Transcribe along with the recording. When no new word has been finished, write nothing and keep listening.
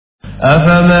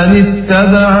أفمن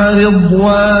اتبع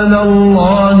رضوان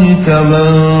الله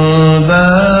كمن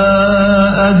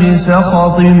باء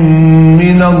بسخط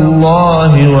من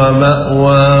الله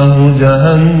ومأواه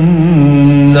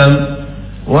جهنم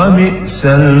وبئس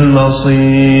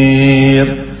المصير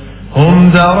هم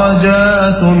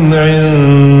درجات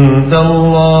عند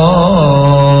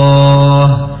الله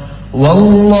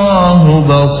والله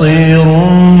بصير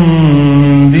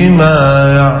بما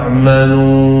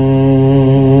يعملون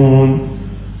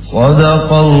صدق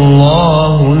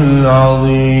الله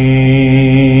العظيم.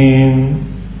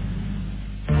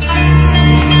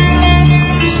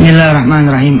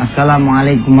 Bismillahirrahmanirrahim.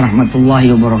 Assalamualaikum warahmatullahi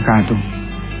wabarakatuh.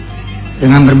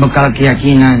 Dengan berbekal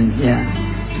keyakinan, ya,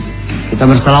 kita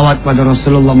bersalawat pada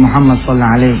Rasulullah Muhammad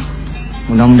SAW.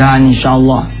 Mudah-mudahan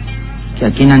insyaallah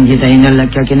keyakinan kita ini adalah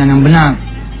keyakinan yang benar,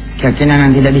 keyakinan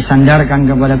yang tidak disandarkan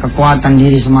kepada kekuatan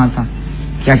diri semata,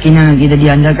 keyakinan yang tidak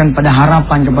diandalkan pada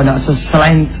harapan kepada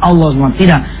selain Allah SWT,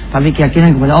 tidak, tapi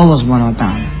keyakinan kepada Allah SWT.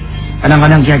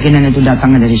 Kadang-kadang keyakinan itu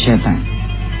datangnya dari syaitan.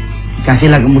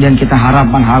 Kasihlah kemudian kita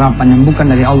harapan-harapan yang bukan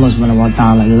dari Allah SWT.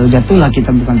 Lalu jatuhlah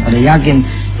kita bukan pada yakin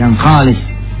yang khalis,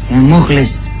 yang mukhlis,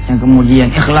 yang kemudian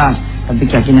ikhlas, tapi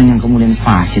keyakinan yang kemudian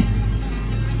fasid.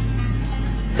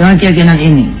 Dengan keyakinan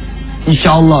ini,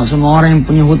 insyaallah semua orang yang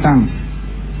punya hutang,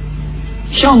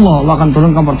 insyaallah Allah akan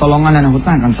turunkan pertolongan dan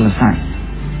hutang akan selesai.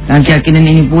 Dan keyakinan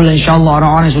ini pula insyaallah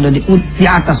orang-orang yang sudah di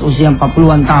atas usia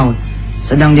 40-an tahun,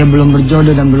 sedang dia belum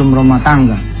berjodoh dan belum berumah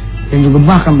tangga, dan juga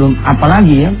bahkan belum,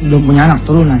 apalagi ya, belum punya anak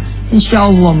turunan,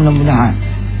 insyaallah mudah-mudahan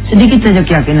sedikit saja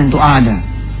keyakinan itu ada.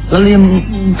 Lalu yang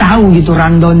tahu gitu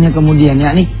randonnya kemudian,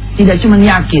 ya ini tidak cuma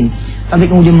yakin, tapi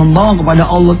kemudian membawa kepada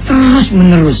Allah terus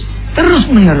menerus,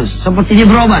 seperti dia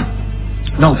berobat.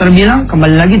 Dokter bilang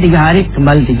kembali lagi 3 hari,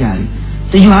 kembali 3 hari,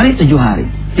 7 hari, 7 hari,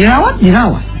 dirawat,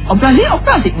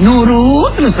 operasi,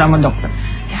 nurut terus sama dokter.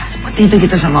 Ya seperti itu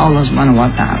kita sama Allah Subhanahu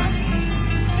Wa Taala.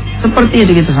 Seperti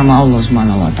itu kita sama Allah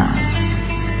Subhanahu Wa Taala.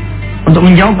 Untuk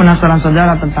menjawab penasaran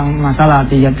saudara tentang masalah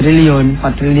 3 triliun,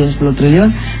 4 triliun, 10 triliun,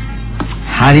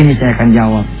 hari ini saya akan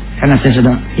jawab. Karena saya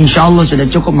sudah, insya Allah sudah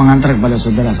cukup mengantar kepada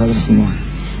saudara-saudara semua.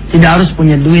 Tidak harus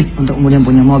punya duit untuk kemudian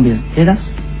punya mobil, tidak?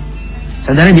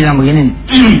 Saudara bilang begini,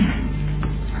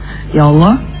 ya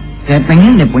Allah, saya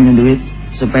pengen dia punya duit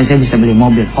supaya saya bisa beli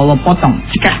mobil. Allah potong,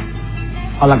 cekah.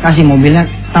 Allah kasih mobilnya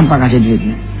tanpa kasih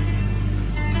duitnya.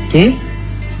 Oke?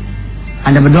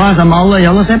 Anda berdoa sama Allah, ya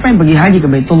Allah saya pengen pergi haji ke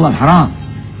Baitullah Haram.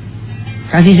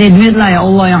 Kasih saya duit lah ya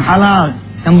Allah yang halal,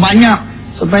 yang banyak,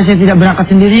 supaya saya tidak berangkat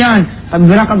sendirian, tapi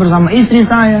berangkat bersama istri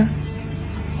saya,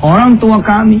 orang tua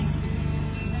kami,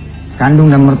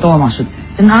 kandung dan mertua maksudnya,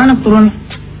 dan anak turun.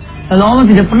 Lalu Allah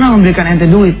tidak pernah memberikan ente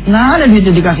duit, nggak ada duit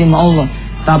itu dikasih sama Allah.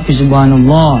 Tapi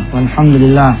subhanallah,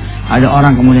 alhamdulillah, ada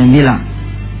orang kemudian bilang,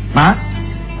 Pak,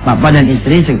 Bapak dan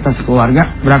istri serta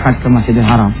sekeluarga berangkat ke Masjidil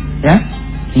Haram, ya.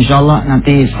 Insyaallah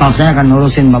nanti staf saya akan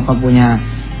ngurusin Bapak punya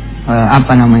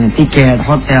tiket,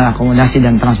 hotel, akomodasi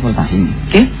dan transportasinya.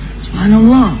 Oke?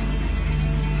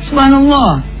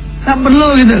 Subhanallah, tak perlu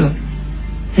gitu loh.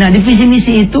 Nah di visi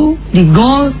misi itu, di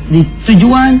goal, di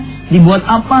tujuan, dibuat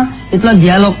apa, itulah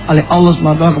dialog oleh Allah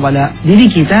SWT kepada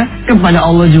diri kita, kepada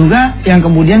Allah juga, yang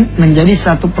kemudian menjadi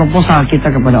satu proposal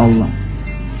kita kepada Allah.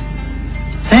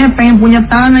 Saya pengen punya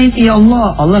tanah itu ya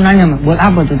Allah. Allah nanya, buat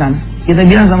apa tuh tanah? Kita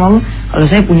bilang sama Allah, kalau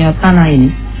saya punya tanah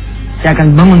ini, saya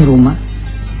akan bangun rumah.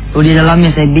 Lalu di dalamnya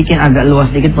saya bikin agak luas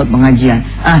sedikit buat pengajian.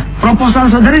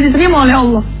 Proposal saudara diterima oleh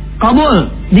Allah. Kabul,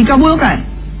 dikabulkan.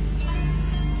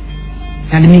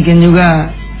 Nah demikian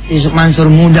juga Yusuf Mansur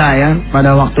muda ya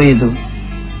pada waktu itu.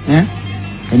 Ya.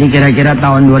 Jadi kira-kira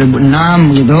tahun 2006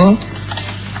 gitu,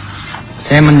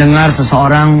 saya mendengar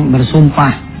seseorang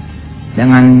bersumpah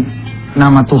dengan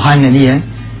nama Tuhannya dia,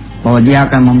 bahwa dia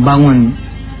akan membangun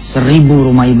 1000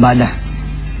 rumah ibadah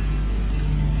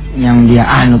yang dia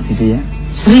anut gitu ya.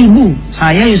 1000.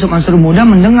 Saya Yusuf Mansur muda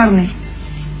mendengar nih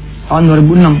tahun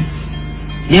 2006.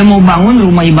 Dia mau bangun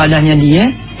rumah ibadahnya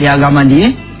dia, di agama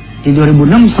dia, di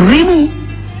 2006 1000.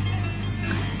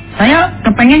 Saya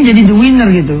kepengen jadi the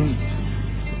winner gitu.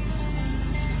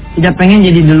 Tidak pengen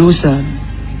jadi the loser.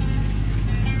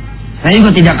 Saya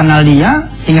juga tidak kenal dia,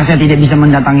 sehingga saya tidak bisa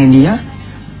mendatangi dia.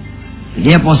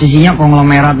 Dia posisinya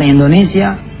konglomeratnya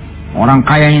Indonesia, orang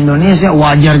kaya Indonesia,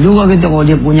 wajar juga gitu kalau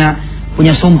dia punya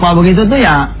sumpah begitu tuh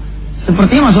ya,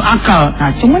 sepertinya masuk akal. Nah,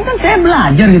 cuman kan saya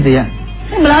belajar gitu ya.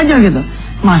 Saya belajar gitu.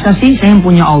 Masa sih saya yang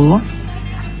punya Allah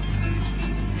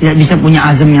tidak bisa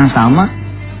punya azam yang sama?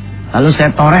 Lalu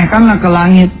saya torehkanlah ke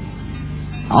langit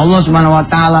Allah Subhanahu Wa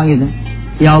Taala gitu.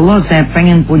 Ya Allah, saya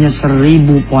pengen punya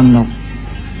 1000 pondok.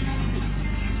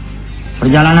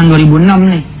 Perjalanan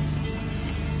 2006 nih.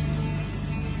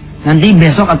 Nanti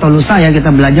besok atau lusa ya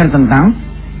kita belajar tentang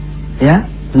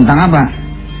apa?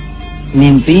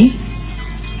 Mimpi,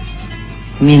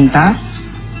 minta,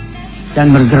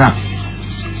 dan bergerak.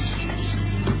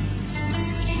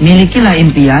 Milikilah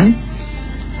impian,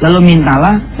 lalu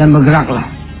mintalah dan bergeraklah.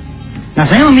 Nah,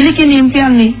 saya memiliki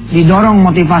impian nih, didorong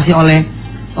motivasi oleh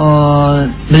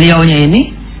beliaunya ini.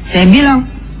 Saya bilang,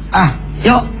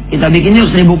 yuk kita bikin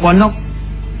yuk 1000 pondok.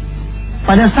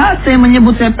 Pada saat saya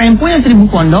menyebut saya pengen punya 1000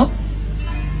 pondok,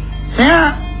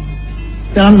 saya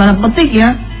dalam tanda petik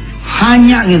ya,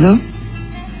 hanya gitu.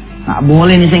 Nggak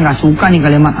boleh nih, saya nggak suka nih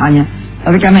kalimat hanya.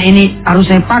 Tapi karena ini harus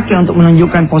saya pakai untuk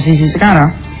menunjukkan posisi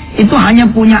sekarang, itu hanya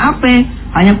punya apa?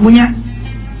 Hanya punya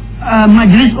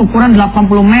majelis ukuran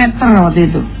 80 meter waktu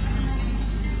itu.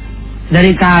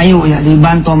 Dari kayu ya,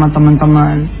 dibantu sama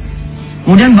teman-teman.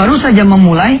 Kemudian baru saja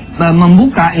memulai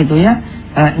membuka itu ya,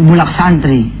 bulak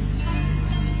santri.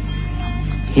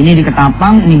 Ini di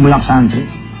Ketapang, ini bulak santri.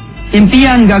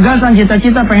 Impian, gagasan,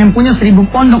 cita-cita pengen punya 1000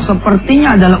 pondok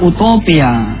sepertinya adalah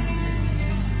utopia.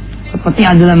 Seperti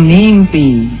adalah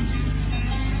mimpi.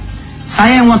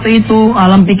 Saya yang waktu itu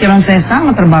alam pikiran saya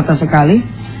sangat terbatas sekali.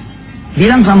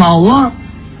 Bilang sama Allah,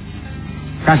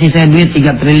 kasih saya duit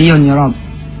 3 triliun ya Rob.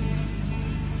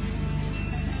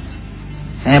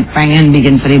 Saya pengen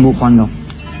bikin 1000 pondok.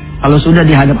 Kalau sudah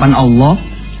di hadapan Allah,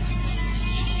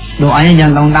 doanya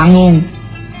jangan tanggung-tanggung.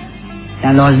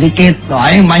 Jangan doa sedikit,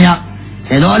 doa yang banyak.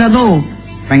 Saya doa ada tuh,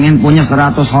 pengen punya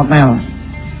 100 hotel.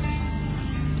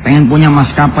 Pengen punya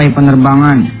maskapai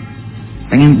penerbangan.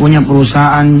 Pengen punya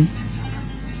perusahaan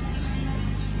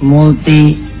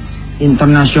multi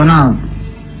internasional.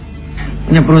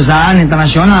 Punya perusahaan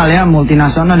internasional ya,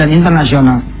 multinasional dan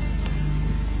internasional.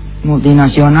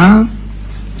 Multinasional,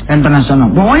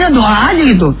 internasional. Pokoknya doa aja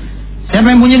gitu. Saya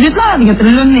pengen punya duit lah 3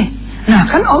 triliun nih. Nah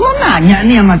kan Allah nanya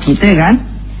nih sama kita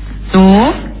kan.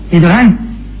 Tuh, gitu kan.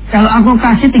 Kalau aku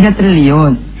kasih 3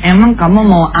 triliun, emang kamu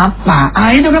mau apa?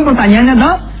 Itu kan pertanyaannya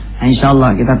toh. Nah, insya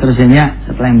Allah kita terusin ya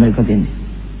setelah yang berikut ini.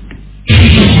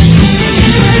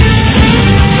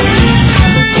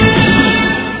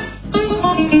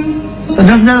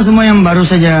 Saudara-saudara semua yang baru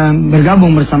saja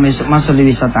bergabung bersama Masuk di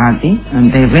Wisata Hati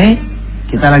TV,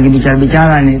 kita lagi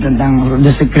bicara-bicara nih tentang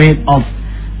the secret of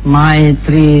my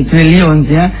 3 trillion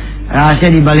ya. Rahasia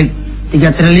di balik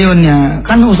 3 triliun ya.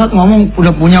 Kan Ustadz ngomong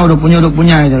udah punya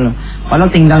gitu loh.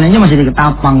 Padahal tinggalnya masih di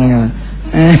Ketapang ya.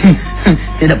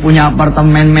 Tidak punya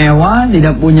apartemen mewah,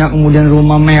 tidak punya kemudian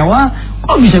rumah mewah.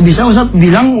 Kok bisa-bisa Ustadz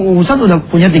bilang Ustadz udah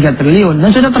punya 3 triliun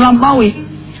dan sudah terlampaui.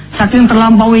 Saking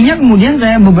terlampauinya kemudian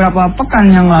saya beberapa pekan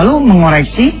yang lalu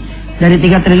mengoreksi dari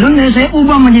 3 triliun saya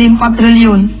ubah menjadi 4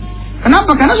 triliun.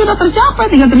 Kenapa? Karena sudah tercapai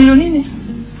 3 triliun ini.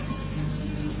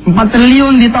 4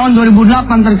 triliun di tahun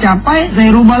 2008 tercapai, saya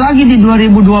rubah lagi di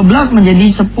 2012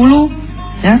 menjadi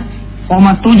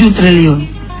 10,7 triliun.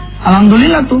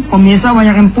 Alhamdulillah tuh, pemirsa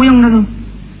banyak yang puyeng dah tuh.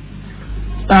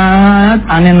 Ustaz,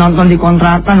 aneh nonton di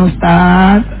kontrakan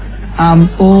Ustaz.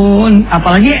 Ampun,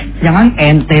 apalagi jangan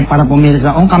ente para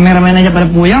pemirsa. Kameramen aja pada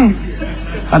puyeng.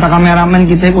 Kata kameramen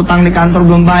kita utang di kantor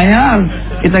belum bayar.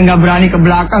 Kita nggak berani ke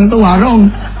belakang tuh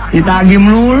warung. Ditagih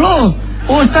melulu.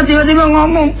 Ustaz tiba-tiba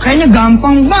ngomong, kayaknya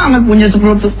gampang banget punya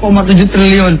 10,7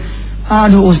 triliun.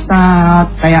 Aduh Ustaz,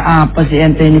 kayak apa sih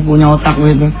ente ini punya otak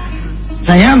gitu.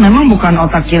 Saya memang bukan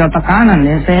otak kiri otak kanan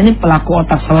ya, saya ini pelaku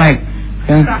otak selek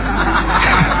ya.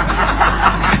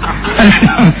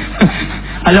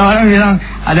 Ada orang bilang,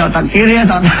 ada otak kiri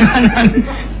atau otak kanan.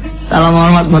 Salam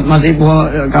hormat buat Mas Ibu,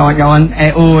 kawan-kawan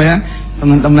EU ya,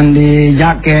 teman-teman di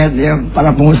jaket ya,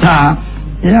 para pengusaha.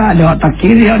 Ya ada otak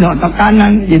kiri, ada otak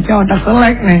kanan, gitu otak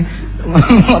selek nih.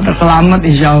 Otak selamat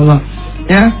insya Allah.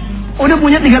 Ya, udah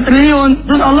punya 3 triliun.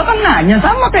 Terus Allah kan nanya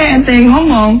sama kayak ente yang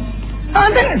ngomong.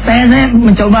 Nanti saya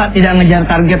mencoba tidak ngejar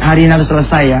target hari ini harus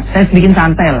selesai ya. Saya bikin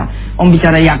santai lah.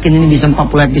 Bicara yakin ini bisa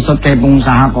 40 episode kayak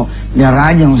pengusaha kok. Biar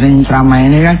aja ngusahain ceramah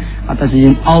ini kan. Atas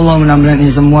izin Allah mudah-mudahan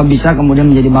ini semua bisa kemudian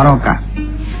menjadi barokah.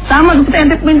 Sama seperti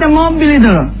ente minta mobil itu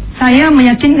loh. Saya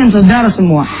meyakinkan saudara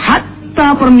semua,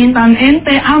 hatta permintaan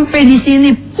ente sampai di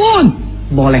sini pun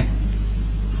boleh.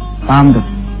 Paham tuh?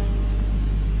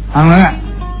 Paham enggak?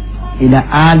 Tidak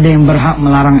ada yang berhak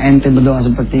melarang ente berdoa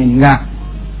seperti ini. Enggak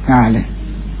ada.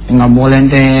 Enggak boleh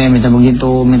ente minta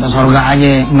begitu, minta surga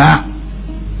aja. Enggak.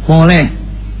 Boleh.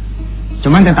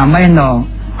 Cuman kita tambahin dong,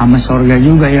 sama surga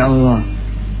juga ya Allah.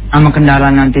 Sama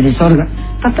kendaraan nanti di surga.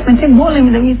 Tetap ente boleh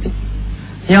minta gitu.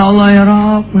 Ya Allah ya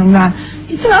Rabb, mudah-mudahan.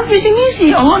 Itu apa visi misi?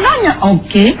 Allah nanya,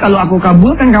 oke, kalau aku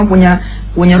kabulkan kamu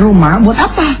punya rumah, buat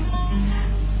apa?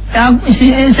 Ya,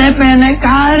 saya pengen naik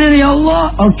karir ya Allah.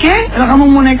 Oke, kalau kamu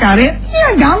mau naik karir,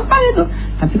 ya gampang itu.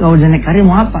 Tapi kalau udah naik karir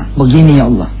mau apa? Begini ya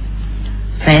Allah.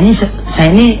 saya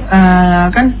ini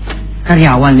kan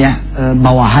karyawan ya,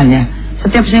 bawahan ya.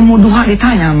 Setiap saya mau duha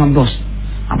ditanya sama bos,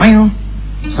 apa yang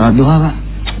salat duha Pak?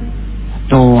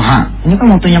 Duha, ini kan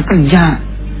waktunya kerja.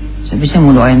 Tapi saya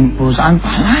mau doain perusahaan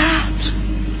pahala.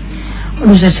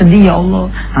 Aduh saya sedih ya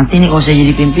Allah. Nanti ini kalau saya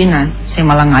jadi pimpinan, saya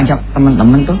malah ngajak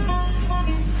teman-teman tuh.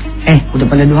 Udah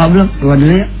pada duha belum? Duha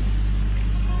dulu ya.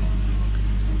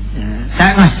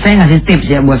 Saya ngasih tips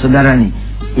ya buat saudara nih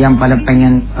yang pada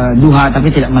pengen duha tapi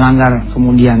tidak melanggar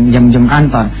kemudian jam-jam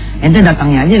kantor. Ente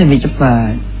datangnya aja lebih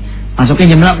cepat.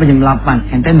 Masuknya jam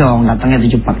 8, ente dong datangnya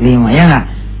 7.45 ya nggak?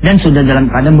 Dan sudah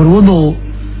dalam keadaan berwudu.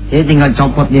 Jadi tinggal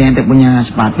copot dia ente punya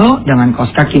sepatu, dengan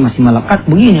kaos kaki masih melekat,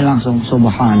 begini langsung,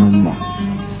 subhanallah.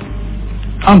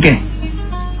 Oke.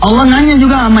 Allah nanya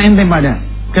juga sama ente pada,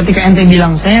 ketika ente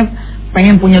bilang saya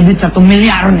pengen punya duit 1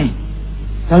 miliar nih.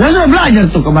 Saya sudah belajar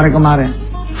tuh kemarin-kemarin.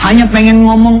 Hanya pengen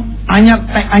ngomong,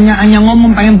 hanya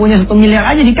ngomong pengen punya 1 miliar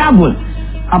aja dikabul.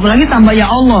 Apalagi tambah ya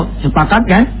Allah, sepakat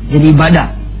kan? Jadi ibadah.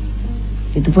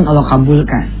 Itu pun Allah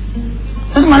kabulkan.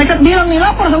 Terus malaikat bilang nih,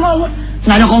 lapor sama Allah.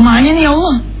 Nggak ada komanya nih ya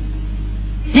Allah.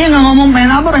 Dia nggak ngomong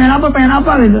pengen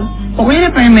apa gitu. Pokoknya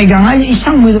dia pengen megang aja,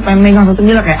 iseng gitu, pengen megang 1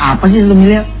 miliar. Kayak apa sih 1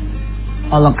 miliar?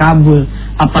 Allah kabul.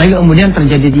 Apalagi kemudian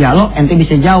terjadi dialog, ente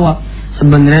bisa jawab.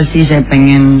 Sebenarnya sih saya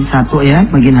pengen satu ya,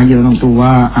 bagian haji orang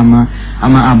tua sama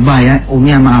abah ya,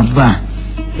 umi sama abah.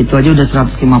 Itu aja udah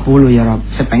 150 ya Rob.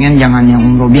 Saya pengen jangan yang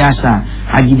umroh biasa,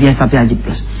 haji biasa tapi haji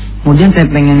plus. Kemudian saya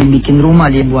pengen bikin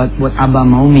rumah dia buat abah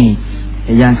sama umi.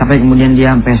 Ya, jangan sampai kemudian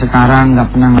dia sampai sekarang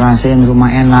nggak pernah ngerasain rumah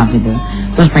enak gitu.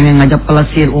 Terus pengen ngajak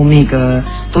pelesir umi ke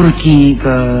Turki,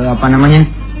 ke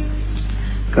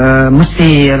ke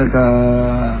Mesir, ke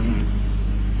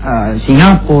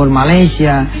Singapura,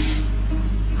 Malaysia.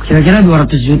 Kira-kira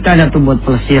 200 juta ada tuh buat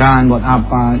pelesiran, buat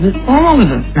apa. Terus ngomong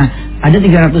gitu. Nah, ada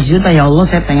 300 juta ya Allah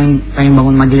saya pengen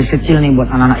bangun majelis kecil nih buat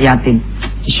anak-anak yatim.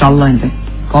 Insyaallah ente.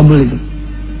 Kabul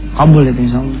itu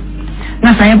insyaallah.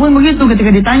 Nah, saya pun begitu ketika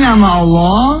ditanya sama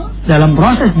Allah dalam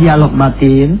proses dialog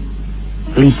batin,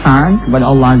 lisan kepada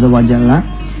Allah Azza wa Jalla.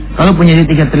 Kalau punya duit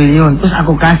 3 triliun, terus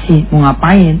aku kasih, mau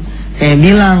ngapain? Saya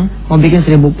bilang, mau bikin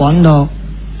 1000 pondok.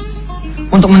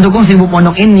 Untuk mendukung 1000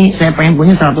 pondok ini, saya pengen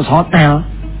punya 100 hotel.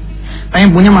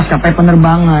 Pengen punya maskapai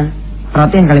penerbangan.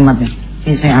 Perhatiin kalimatnya.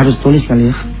 Ini saya harus tulis kali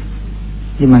ya.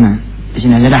 Di mana? Di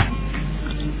sini aja dah.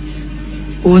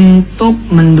 Untuk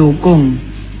mendukung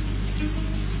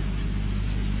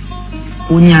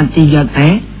punya 3T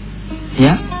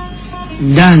ya,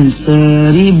 dan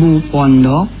 1000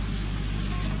 pondok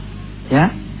ya.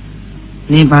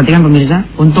 Ini perhatikan pemirsa,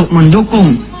 untuk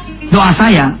mendukung doa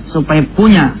saya supaya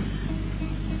punya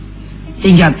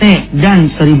 3T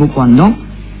dan 1000 pondok,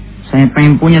 saya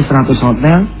pengen punya 100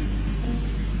 hotel,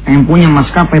 pengen punya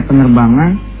maskapai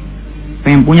penerbangan,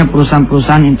 pengen punya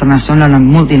perusahaan-perusahaan internasional dan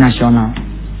multinasional.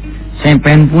 Saya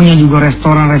pengen punya juga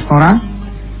restoran-restoran.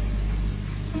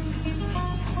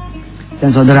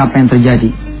 Dan saudara, apa yang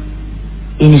terjadi?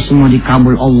 Ini semua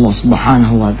dikabul Allah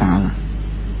Subhanahu wa ta'ala.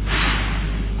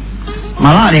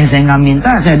 Malah ada yang saya nggak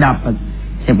minta, saya dapat.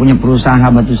 Saya punya perusahaan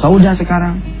Habatus Sauda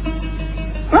sekarang.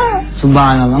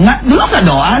 Subhanallah. Dulu nggak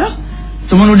doa loh.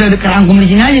 Cuma udah kerangkum di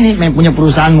sini aja nih, punya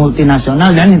perusahaan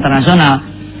multinasional dan internasional.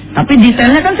 Tapi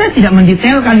detailnya kan saya tidak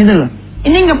mendetailkan itu loh.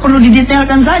 Ini nggak perlu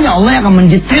didetailkan saja, Allah yang akan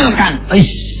mendetailkan.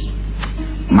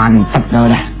 Mantap dah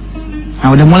udah. Nah,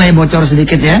 udah mulai bocor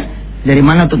sedikit ya. Dari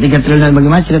mana tuh 3 triliun,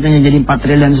 bagaimana ceritanya jadi 4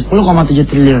 triliun, 10,7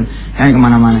 triliun. Jangan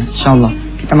kemana-mana. Insyaallah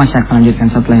kita masih akan lanjutkan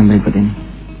setelah yang berikut ini.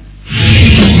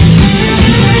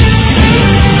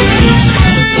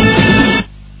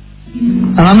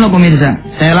 Alhamdulillah pemirsa,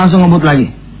 saya langsung ngebut lagi.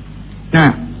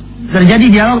 Nah, terjadi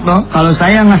dialog toh, kalau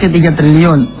saya ngasih 3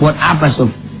 triliun, buat apa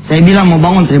Suf? Saya bilang mau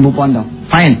bangun 1000 pondok.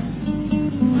 Fine.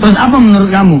 Terus apa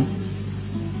menurut kamu?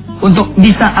 Untuk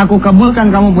bisa aku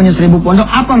kabulkan kamu punya 1000 pondok,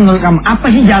 apa menurut kamu? Apa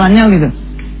sih jalannya gitu?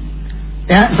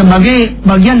 Ya, sebagai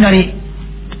bagian dari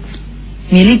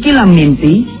milikilah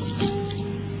mimpi,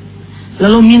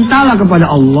 lalu mintalah kepada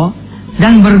Allah,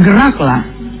 dan bergeraklah.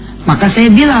 Maka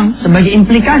saya bilang, sebagai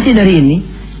implikasi dari ini,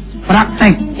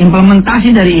 praktek,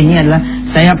 implementasi dari ini adalah,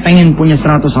 saya pengen punya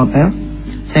 100 hotel,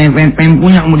 saya pengen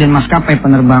punya kemudian maskapai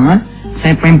penerbangan,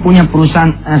 saya pengen punya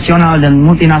perusahaan nasional dan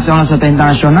multinasional serta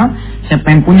internasional, saya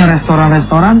pengen punya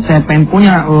restoran-restoran, saya pengen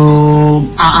punya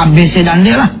A, B, C, dan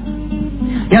D lah.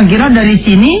 Yang kira dari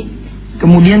sini,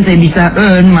 kemudian saya bisa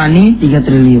earn money 3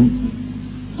 triliun.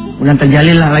 Kemudian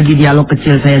terjalinlah lagi dialog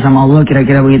kecil saya sama Allah,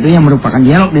 kira-kira begitu, yang merupakan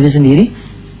dialog diri sendiri.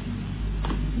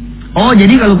 Oh,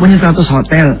 jadi kalau punya 100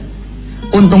 hotel,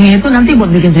 untungnya itu nanti buat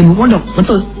bikin 1000 pondok,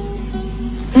 betul?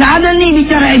 Nggak ada nih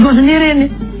bicara ego sendiri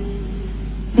nih.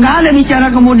 Nggak ada bicara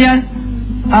kemudian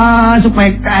supaya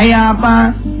kaya apa.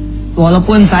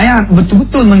 Walaupun saya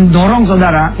betul-betul mendorong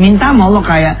saudara, minta sama Allah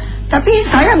kaya, tapi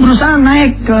saya berusaha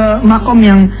naik ke makom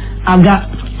yang agak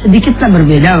sedikitlah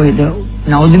berbeda gitu.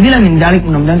 Naudzubillah min dzalik,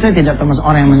 mudah-mudahan saya tidak termasuk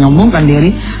orang yang menyombongkan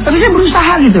diri, tapi saya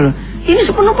berusaha gitu loh. Ini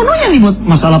sepenuh-penuhnya nih buat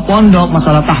masalah pondok,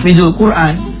 masalah tahfidzul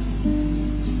Quran.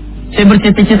 Saya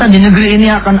bercita-cita di negeri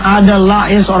ini akan ada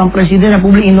lahir seorang presiden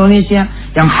Republik Indonesia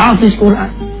yang hafiz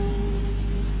Quran.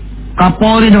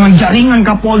 Kapolri dengan jaringan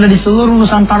Kapolda di seluruh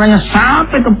Nusantaranya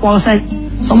sampai ke Polsek,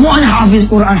 semuanya hafiz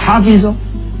Quran, hafiz.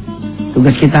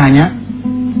 Tugas kita hanya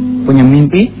punya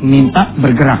mimpi, minta,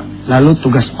 bergerak. Lalu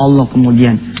tugas Allah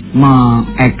kemudian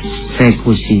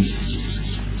mengeksekusi,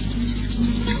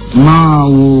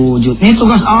 mewujud. Ini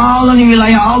tugas Allah, nih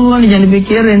wilayah Allah nih, jangan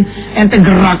dipikirin. Ente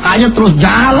gerak aja terus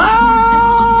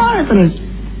jalan terus.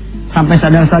 Sampai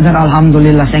sadar-sadar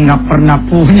alhamdulillah saya nggak pernah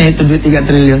punya itu duit 3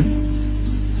 triliun.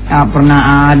 Nggak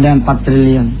pernah ada 4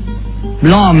 triliun.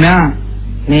 Belum ya.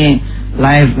 Nih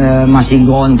live masih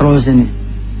gontrol ini.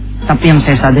 Tapi yang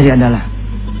saya sadari adalah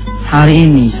hari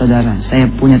ini saudara, saya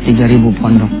punya 3.000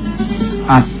 pondok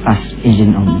atas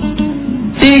izin Allah.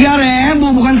 3.000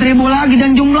 bukan 1.000 lagi,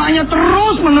 dan jumlahnya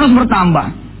terus menerus bertambah.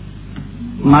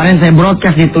 Kemarin saya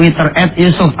broadcast di Twitter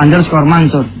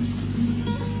 @Yusuf_Mansur.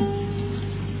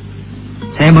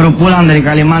 Saya baru pulang dari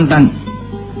Kalimantan.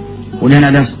 Kemudian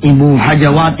ada Ibu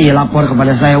Hajawati lapor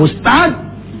kepada saya, Ustadz,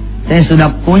 saya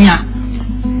sudah punya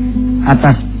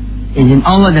atas izin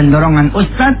Allah dan dorongan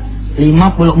Ustadz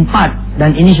 54,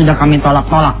 dan ini sudah kami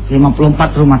tolak-tolak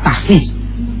 54 rumah tahfiz.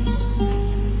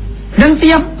 Dan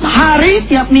tiap hari,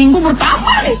 tiap minggu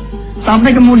bertambah nih.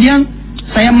 Sampai kemudian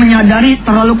saya menyadari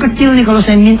terlalu kecil nih kalau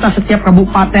saya minta setiap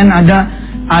kabupaten ada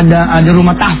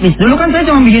rumah tahfiz. Dulu kan saya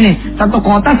cuma begini, satu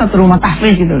kota satu rumah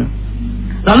tahfiz gitu loh.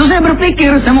 Lalu saya berpikir,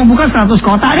 saya mau buka 100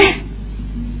 kota deh.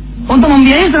 Untuk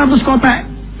membiayai 100 kota,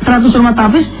 100 rumah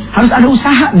tahfiz, harus ada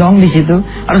usaha dong di situ.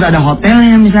 Harus ada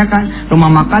hotelnya misalkan,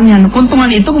 rumah makannya. Keuntungan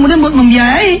itu kemudian buat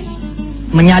membiayai.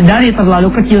 Menyadari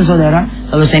terlalu kecil saudara,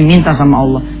 lalu saya minta sama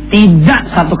Allah. Tidak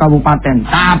satu kabupaten,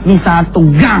 tapi satu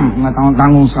gang. Nggak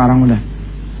tanggung-tanggung sekarang udah.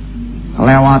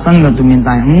 Kelewatan gak tuh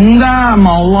mintanya? Enggak,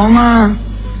 mau Allah mah.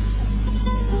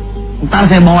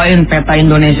 Ntar saya bawain peta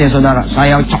Indonesia saudara,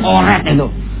 saya coret itu.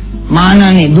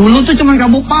 Mana nih, dulu tuh cuma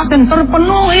kabupaten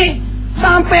terpenuhi.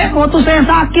 Sampai waktu saya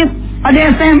sakit, ada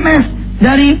SMS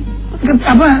dari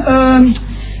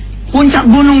puncak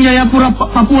gunung Jayapura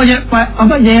Papua,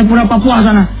 Jayapura Papua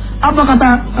sana. Apa kata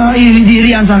di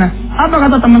Irian sana? Apa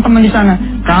kata teman-teman di sana?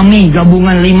 Kami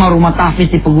gabungan 5 rumah tahfiz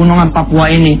di pegunungan Papua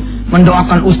ini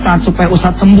mendoakan Ustadz supaya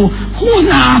Ustadz sembuh.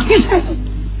 Nangis.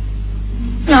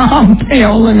 Nyampe ya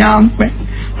Allah, nyampe.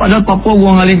 Padahal Papua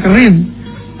gua ngaling kering,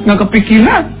 nggak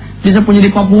kepikiran bisa punya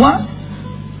di Papua.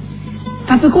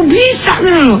 Tapi kok bisa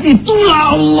dulu?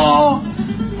 Itulah Allah.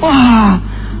 Wah,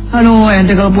 aduh,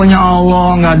 ente kalau punya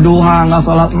Allah nggak duha, nggak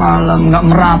sholat malam, nggak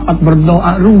merapat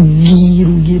berdoa,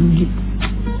 rugi.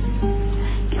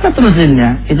 Kita terusin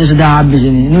ya. Itu sudah habis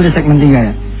ini. Ini udah segmen 3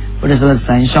 ya. Udah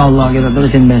selesai. Insya Allah kita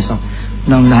terusin besok.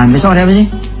 Mudah-mudahan besok hari apa sih?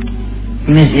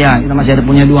 Ini ya, kita masih ada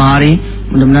punya 2 hari.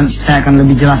 Mudah-mudahan saya akan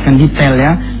lebih jelaskan detail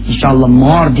ya. Insya Allah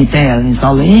more detail. Insya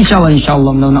Allah.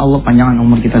 Mudah-mudahan Allah panjangkan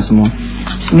umur kita semua.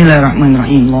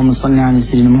 Bismillahirrahmanirrahim. Allahumma shalli ala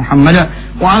sayyidina Muhammad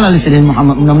wa ala ali sayyidina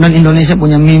Muhammad. Mudah-mudahan Indonesia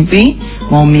punya mimpi,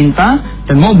 mau minta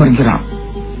dan mau bergerak.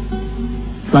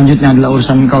 Selanjutnya adalah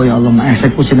urusan Engkau ya Allah,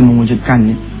 mengeksekusi dan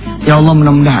mewujudkannya. Ya Allah,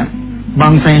 mudah-mudahan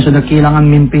bangsa yang sudah kehilangan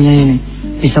mimpinya ini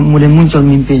bisa kemudian muncul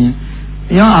mimpinya.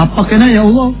 Ya apa kena ya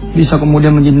Allah, bisa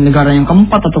kemudian menjadi negara yang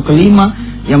keempat atau kelima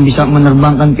yang bisa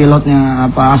menerbangkan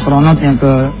pilotnya, astronotnya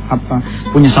ke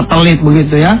punya satelit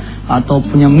begitu ya, atau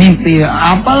punya mimpi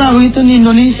apalah itu nih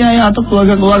Indonesia ya, atau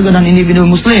keluarga-keluarga dan individu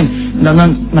muslim.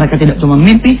 Dan mereka tidak cuma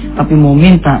mimpi tapi mau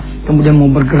minta, kemudian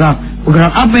mau bergerak.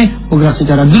 Bergerak apa? Bergerak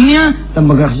secara dunia dan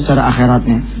bergerak secara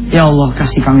akhiratnya. Ya Allah,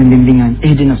 kasih kami bimbingan.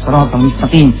 Ihdinas siratal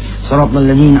mustaqim, siratal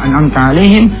ladzina an'amta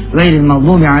 'alaihim ghairil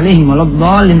maghdubi 'alaihim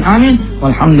waladdallin. Amin.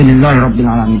 Walhamdulillahirabbil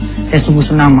alamin. Saya sungguh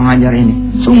senang mengajar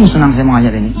ini. Sungguh senang saya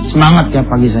mengajar ini. Semangat tiap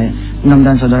pagi saya.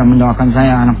 Mudah-mudahan saudara mendoakan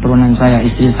saya, anak turunan saya,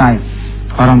 istri saya,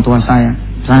 orang tua saya,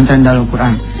 pesantren Darul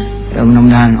Quran. Ya,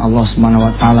 mudah-mudahan Allah Subhanahu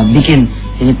wa taala bikin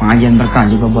ini pengajian berkah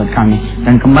juga buat kami,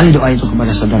 dan kembali doa itu kepada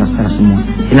saudara-saudara semua.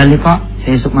 Ila liqa,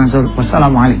 saya Yusuf Mansur.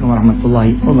 Wassalamualaikum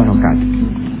warahmatullahi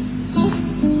wabarakatuh.